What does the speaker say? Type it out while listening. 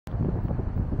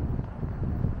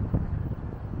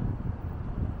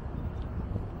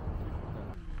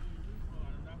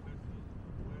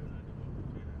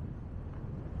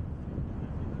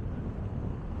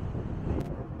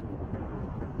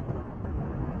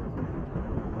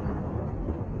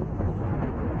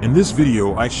In this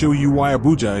video I show you why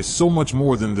Abuja is so much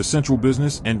more than the central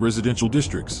business and residential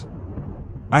districts.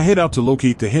 I head out to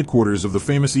locate the headquarters of the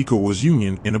famous ECOWAS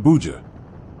Union in Abuja.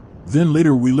 Then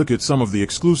later we look at some of the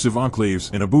exclusive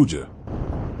enclaves in Abuja.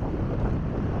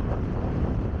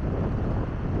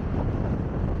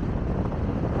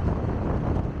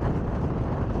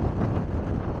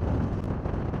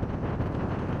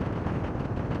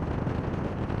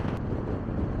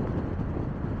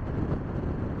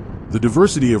 The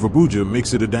diversity of Abuja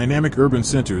makes it a dynamic urban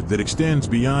center that extends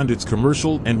beyond its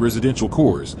commercial and residential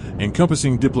cores,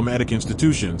 encompassing diplomatic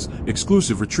institutions,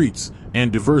 exclusive retreats,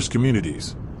 and diverse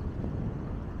communities.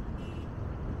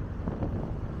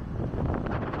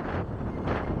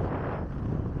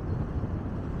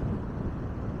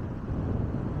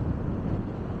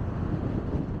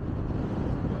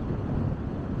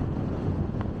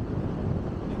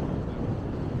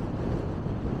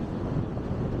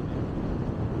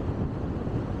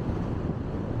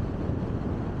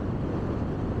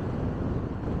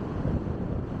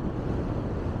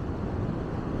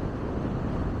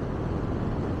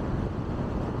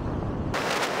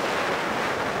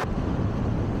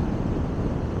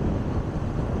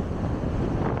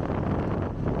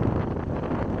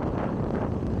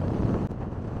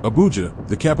 Abuja,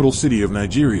 the capital city of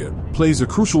Nigeria, plays a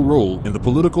crucial role in the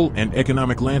political and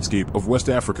economic landscape of West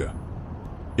Africa.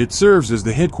 It serves as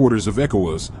the headquarters of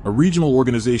ECOWAS, a regional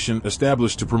organization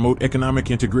established to promote economic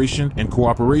integration and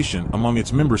cooperation among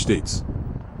its member states.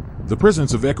 The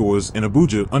presence of ECOWAS in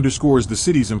Abuja underscores the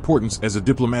city's importance as a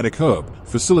diplomatic hub,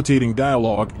 facilitating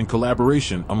dialogue and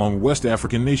collaboration among West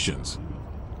African nations.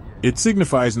 It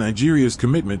signifies Nigeria's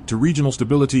commitment to regional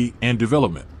stability and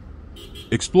development.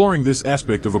 Exploring this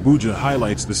aspect of Abuja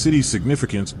highlights the city's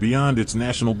significance beyond its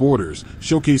national borders,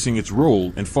 showcasing its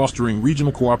role in fostering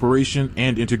regional cooperation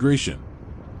and integration.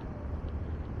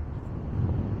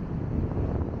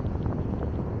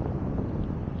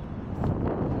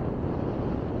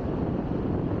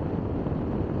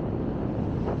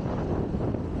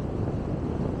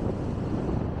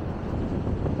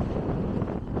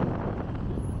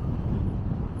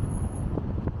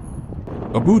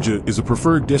 Abuja is a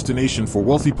preferred destination for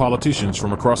wealthy politicians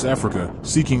from across Africa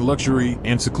seeking luxury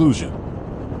and seclusion.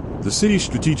 The city's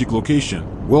strategic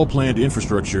location, well-planned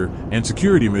infrastructure, and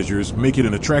security measures make it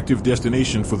an attractive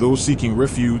destination for those seeking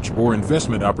refuge or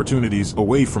investment opportunities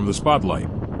away from the spotlight.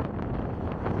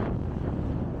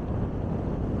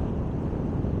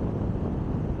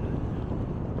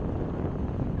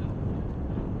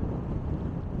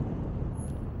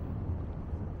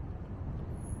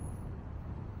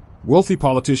 Wealthy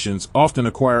politicians often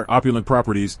acquire opulent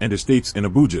properties and estates in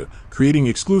Abuja, creating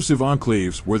exclusive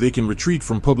enclaves where they can retreat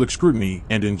from public scrutiny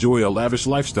and enjoy a lavish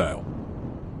lifestyle.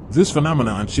 This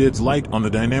phenomenon sheds light on the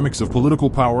dynamics of political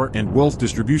power and wealth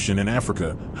distribution in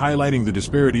Africa, highlighting the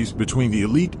disparities between the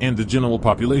elite and the general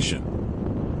population.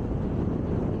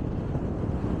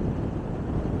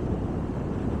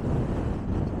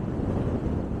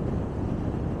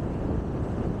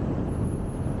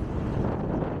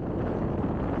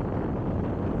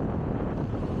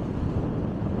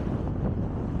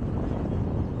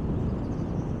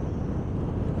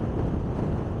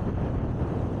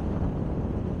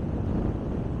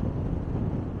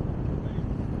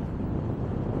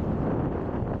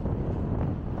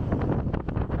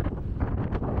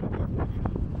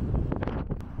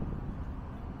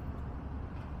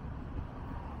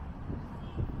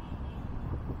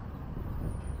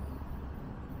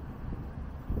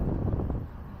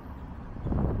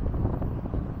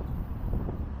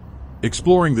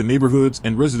 Exploring the neighborhoods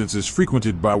and residences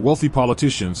frequented by wealthy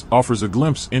politicians offers a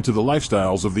glimpse into the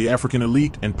lifestyles of the African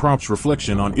elite and prompts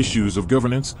reflection on issues of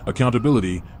governance,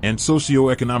 accountability, and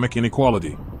socio-economic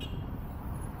inequality.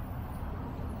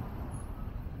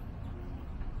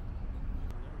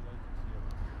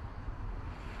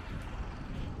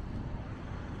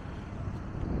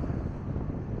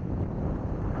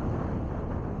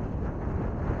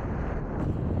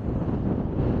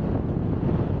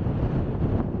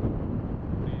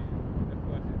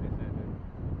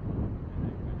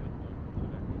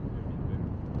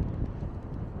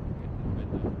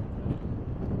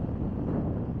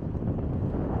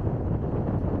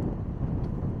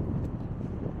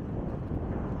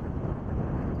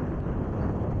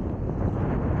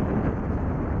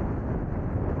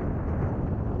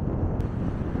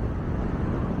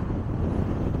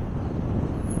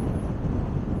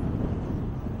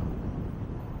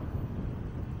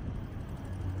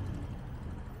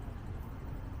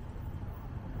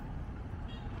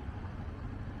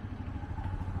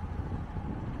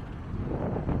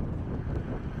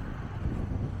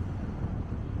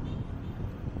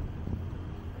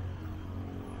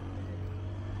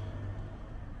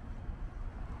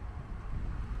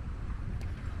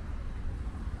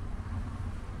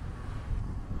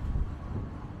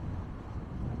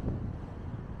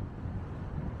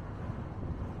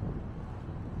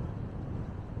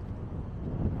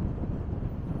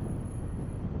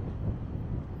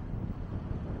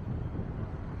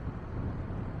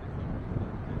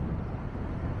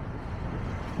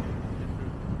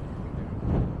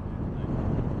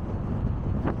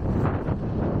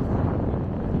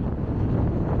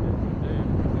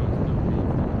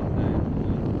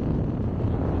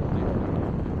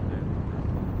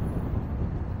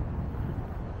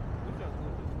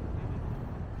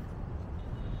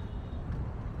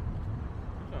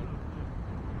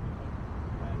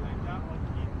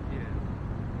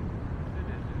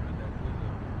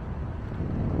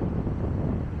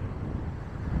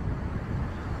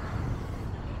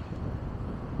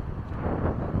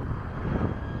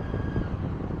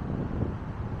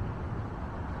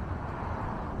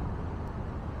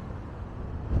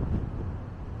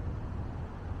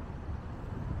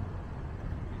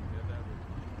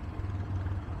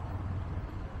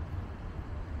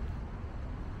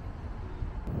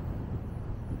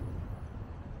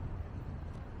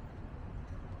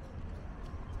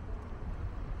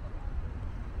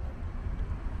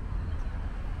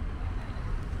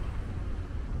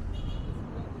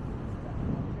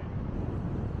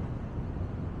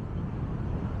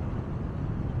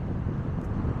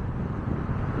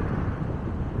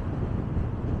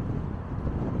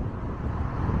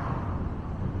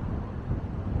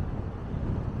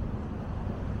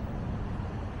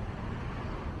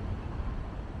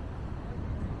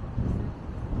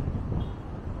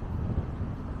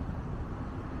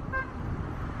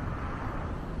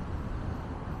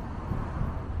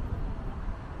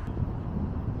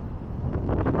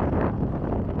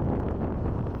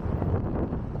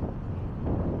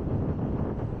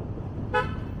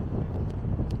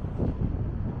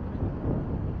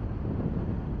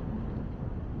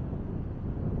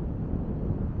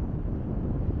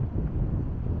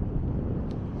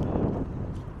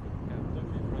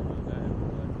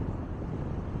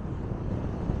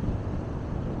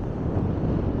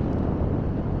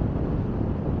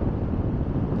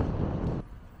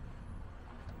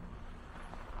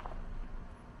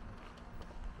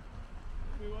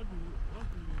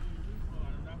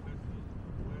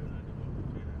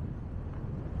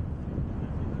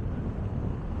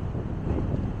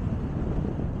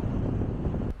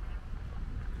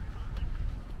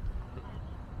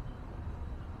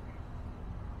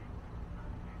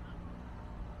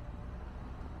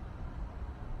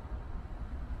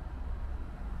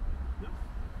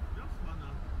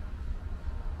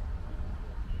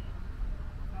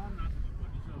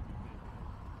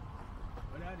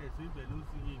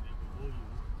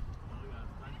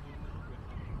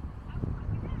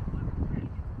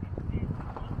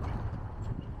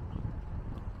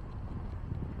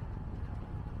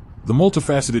 The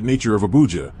multifaceted nature of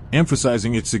Abuja,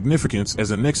 emphasizing its significance as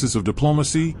a nexus of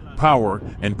diplomacy, power,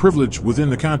 and privilege within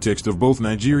the context of both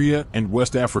Nigeria and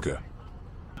West Africa.